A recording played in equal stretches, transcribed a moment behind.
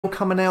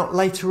coming out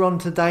later on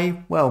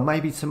today, well,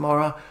 maybe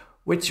tomorrow,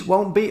 which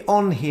won't be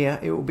on here.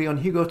 It will be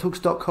on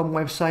hugotalks.com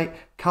website.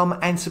 Come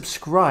and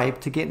subscribe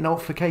to get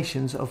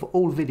notifications of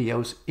all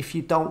videos if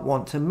you don't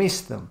want to miss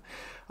them.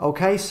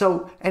 Okay,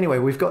 so anyway,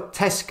 we've got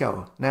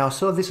Tesco. Now, I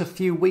saw this a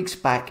few weeks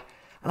back,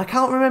 and I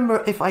can't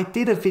remember if I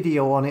did a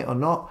video on it or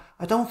not.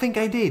 I don't think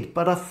I did,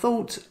 but I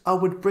thought I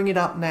would bring it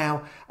up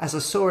now as I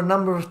saw a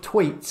number of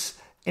tweets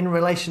in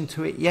relation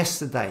to it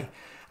yesterday.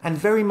 And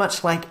very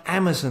much like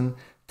Amazon,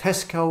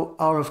 Tesco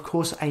are of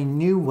course a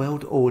New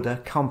World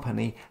Order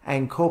company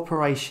and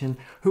corporation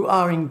who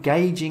are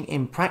engaging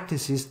in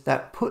practices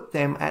that put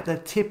them at the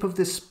tip of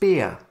the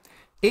spear.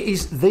 It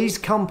is these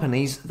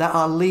companies that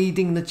are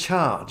leading the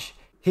charge.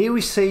 Here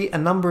we see a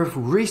number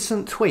of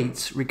recent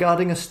tweets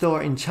regarding a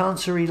store in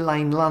Chancery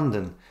Lane,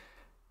 London.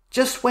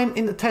 Just went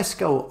into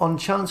Tesco on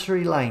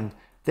Chancery Lane.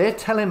 They're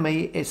telling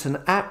me it's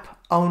an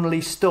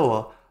app-only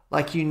store,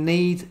 like you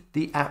need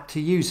the app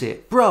to use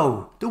it.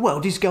 Bro, the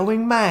world is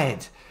going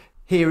mad.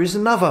 Here is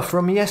another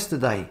from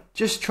yesterday.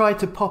 Just tried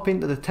to pop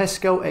into the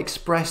Tesco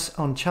Express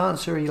on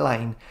Chancery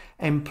Lane.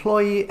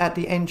 Employee at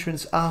the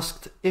entrance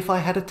asked if I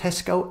had a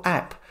Tesco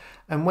app.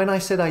 And when I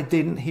said I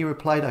didn't, he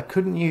replied I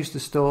couldn't use the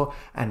store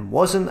and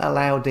wasn't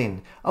allowed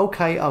in.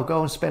 Okay, I'll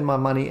go and spend my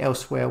money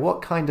elsewhere.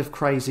 What kind of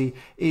crazy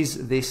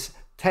is this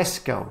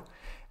Tesco?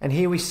 And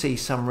here we see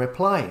some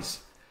replies.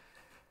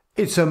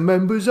 It's a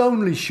members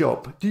only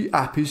shop. The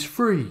app is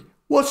free.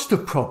 What's the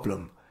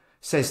problem?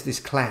 Says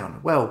this clown.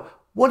 Well,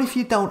 what if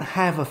you don't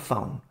have a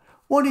phone?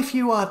 What if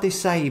you are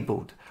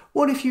disabled?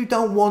 What if you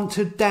don't want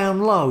to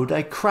download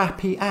a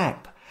crappy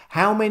app?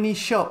 How many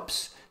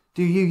shops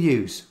do you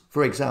use?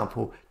 For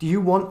example, do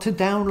you want to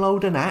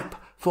download an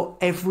app for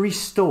every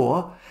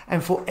store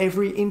and for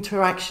every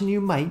interaction you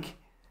make?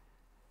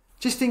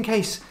 Just in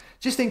case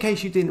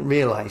you didn't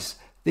realize,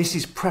 this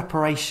is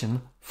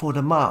preparation for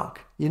the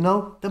mark. You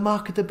know, the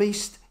mark of the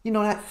beast? You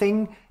know that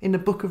thing in the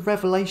book of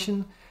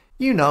Revelation?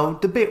 You know,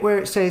 the bit where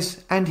it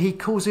says, and he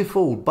causeth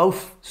all,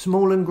 both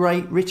small and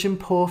great, rich and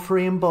poor,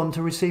 free and bond,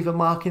 to receive a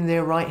mark in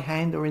their right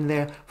hand or in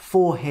their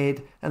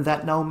forehead, and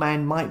that no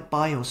man might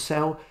buy or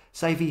sell,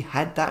 save he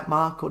had that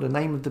mark or the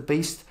name of the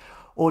beast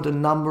or the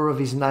number of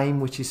his name,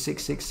 which is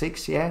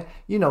 666, yeah?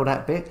 You know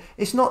that bit.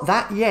 It's not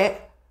that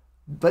yet,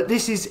 but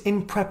this is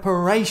in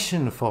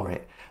preparation for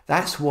it.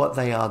 That's what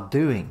they are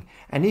doing.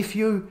 And if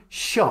you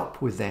shop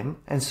with them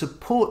and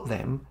support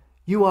them,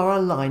 you are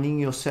aligning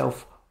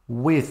yourself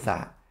with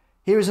that.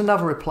 Here is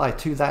another reply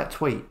to that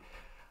tweet.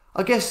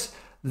 I guess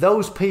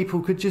those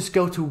people could just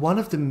go to one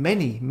of the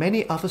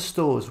many other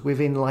stores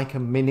within like a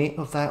minute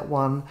of that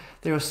one.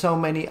 There are so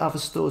many other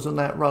stores on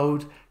that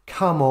road.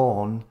 Come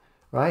on,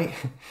 right?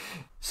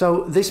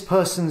 So this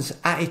person's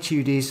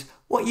attitude is,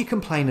 what are you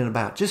complaining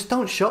about? Just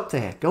don't shop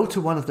there. Go to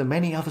one of the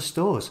many other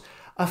stores.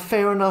 A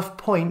fair enough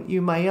point,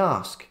 you may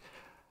ask.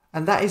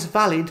 And that is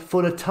valid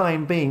for the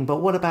time being, but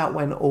what about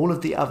when all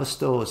of the other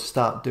stores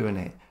start doing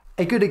it?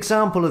 A good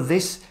example of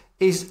this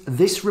is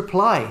this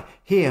reply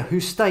here, who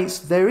states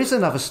there is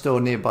another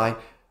store nearby,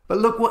 but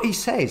look what he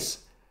says.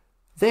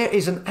 There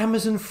is an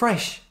Amazon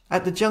Fresh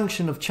at the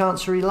junction of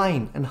Chancery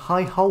Lane and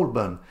High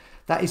Holborn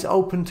that is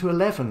open to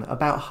 11,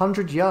 about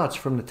 100 yards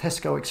from the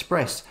Tesco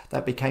Express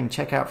that became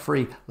checkout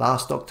free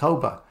last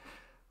October.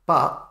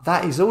 But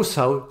that is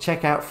also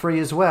checkout free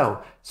as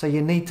well, so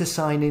you need to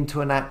sign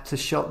into an app to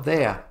shop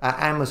there at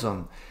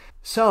Amazon.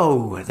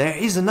 So there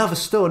is another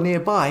store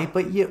nearby,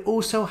 but you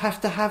also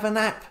have to have an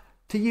app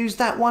to use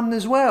that one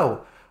as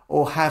well,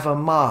 or have a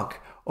mark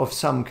of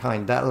some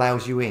kind that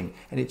allows you in,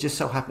 and it just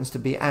so happens to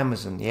be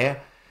Amazon, yeah?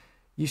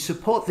 You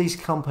support these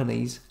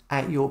companies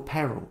at your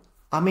peril.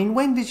 I mean,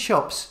 when did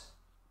shops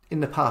in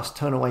the past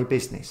turn away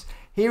business?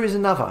 Here is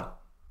another.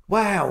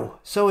 Wow,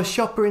 so a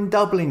shopper in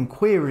Dublin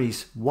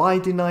queries why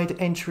denied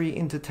entry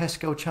into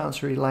Tesco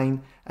Chancery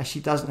Lane as she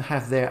doesn't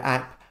have their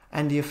app,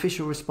 and the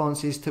official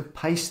response is to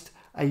paste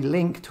a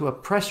link to a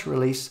press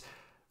release.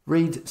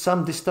 Read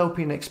some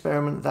dystopian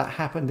experiment that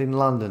happened in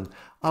London.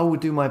 I will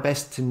do my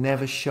best to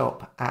never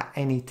shop at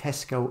any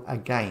Tesco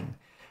again.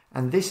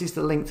 And this is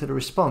the link to the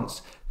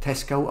response.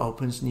 Tesco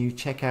opens new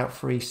checkout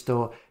free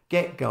store,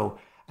 GetGo.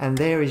 And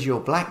there is your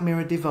Black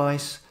Mirror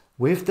device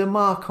with the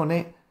mark on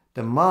it.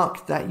 The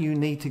mark that you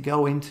need to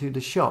go into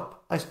the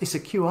shop. It's a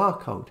QR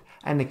code.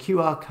 And the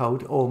QR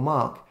code or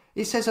mark,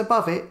 it says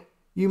above it,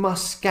 you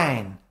must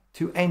scan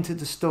to enter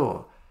the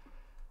store.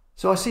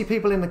 So I see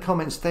people in the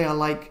comments, they are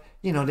like,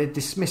 you know, they're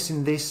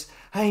dismissing this.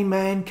 Hey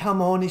man,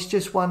 come on, it's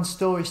just one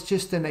store. It's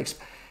just an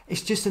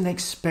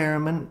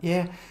experiment,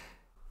 yeah?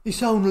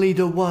 It's only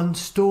the one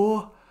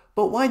store.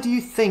 But why do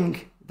you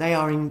think they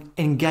are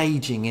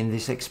engaging in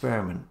this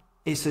experiment?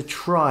 It's a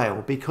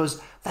trial because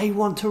they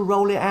want to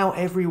roll it out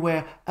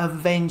everywhere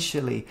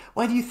eventually.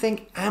 Why do you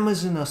think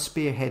Amazon are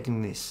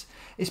spearheading this?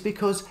 It's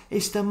because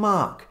it's the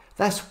mark.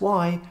 That's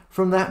why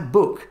from that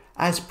book,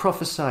 as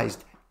prophesied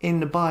in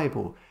the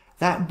Bible,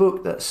 That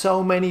book that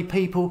so many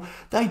people,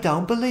 they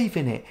don't believe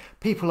in it.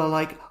 People are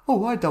like,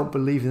 oh, I don't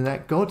believe in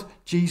that God,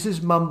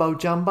 Jesus, mumbo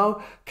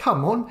jumbo.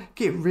 Come on,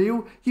 get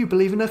real. You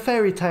believe in a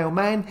fairy tale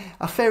man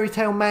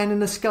in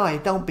the sky.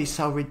 Don't be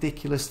so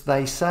ridiculous,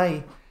 they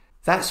say.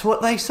 That's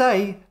what they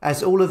say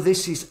as all of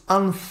this is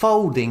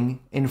unfolding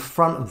in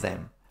front of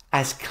them,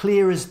 as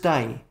clear as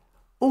day.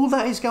 All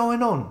that is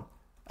going on.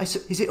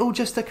 Is it all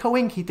just a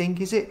coinky-dink?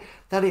 Is it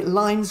that it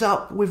lines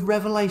up with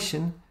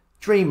Revelation?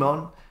 Dream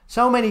on.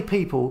 So many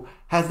people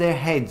have their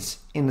heads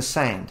in the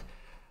sand.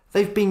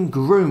 They've been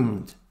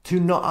groomed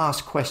to not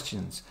ask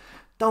questions.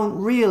 Don't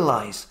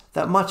realise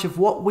that much of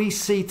what we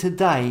see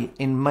today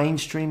in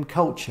mainstream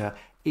culture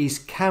is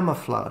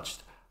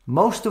camouflaged.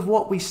 Most of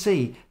what we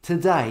see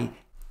today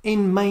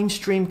in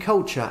mainstream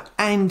culture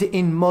and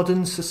in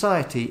modern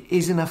society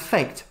is in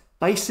effect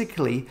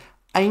basically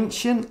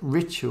ancient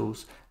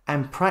rituals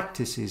and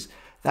practices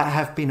that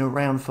have been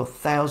around for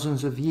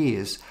thousands of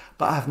years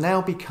but have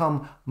now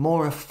become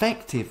more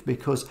effective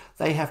because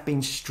they have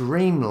been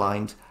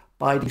streamlined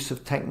by the use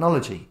of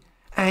technology.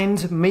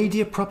 And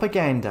media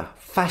propaganda,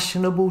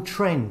 fashionable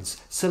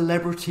trends,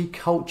 celebrity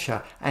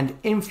culture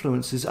and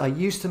influencers are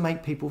used to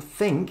make people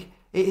think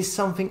it is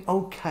something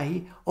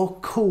okay or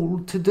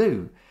cool to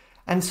do.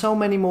 And so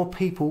many more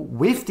people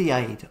with the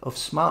aid of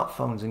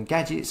smartphones and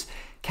gadgets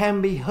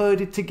can be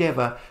herded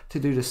together to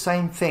do the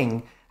same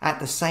thing at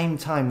the same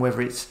time,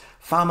 whether it's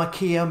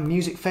pharmakia,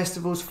 music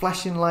festivals,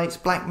 flashing lights,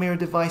 Black Mirror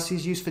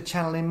devices used for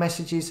channeling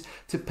messages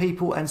to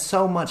people and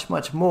so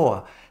much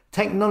more.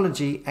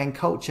 Technology and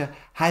culture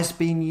has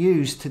been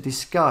used to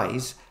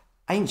disguise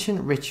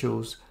ancient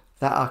rituals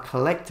that are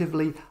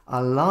collectively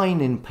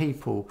aligning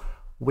people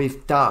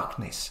with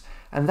darkness.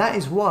 And that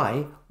is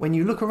why, when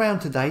you look around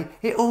today,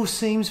 it all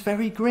seems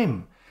very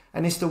grim.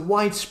 And it's the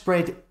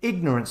widespread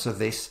ignorance of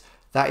this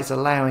that is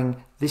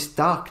allowing this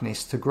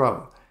darkness to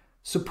grow.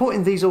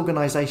 Supporting these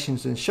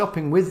organisations and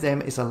shopping with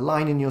them is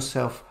aligning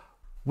yourself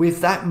with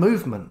that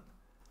movement.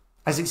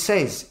 As it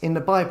says in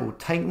the Bible,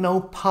 take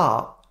no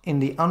part in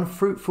the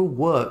unfruitful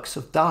works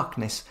of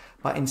darkness,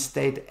 but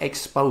instead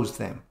expose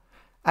them.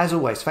 As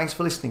always, thanks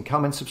for listening.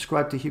 Come and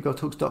subscribe to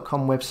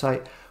HugoTalks.com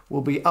website.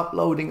 We'll be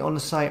uploading on the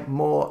site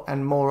more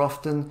and more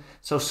often,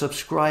 so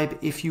subscribe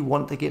if you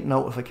want to get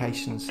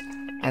notifications.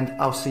 And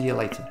I'll see you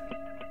later.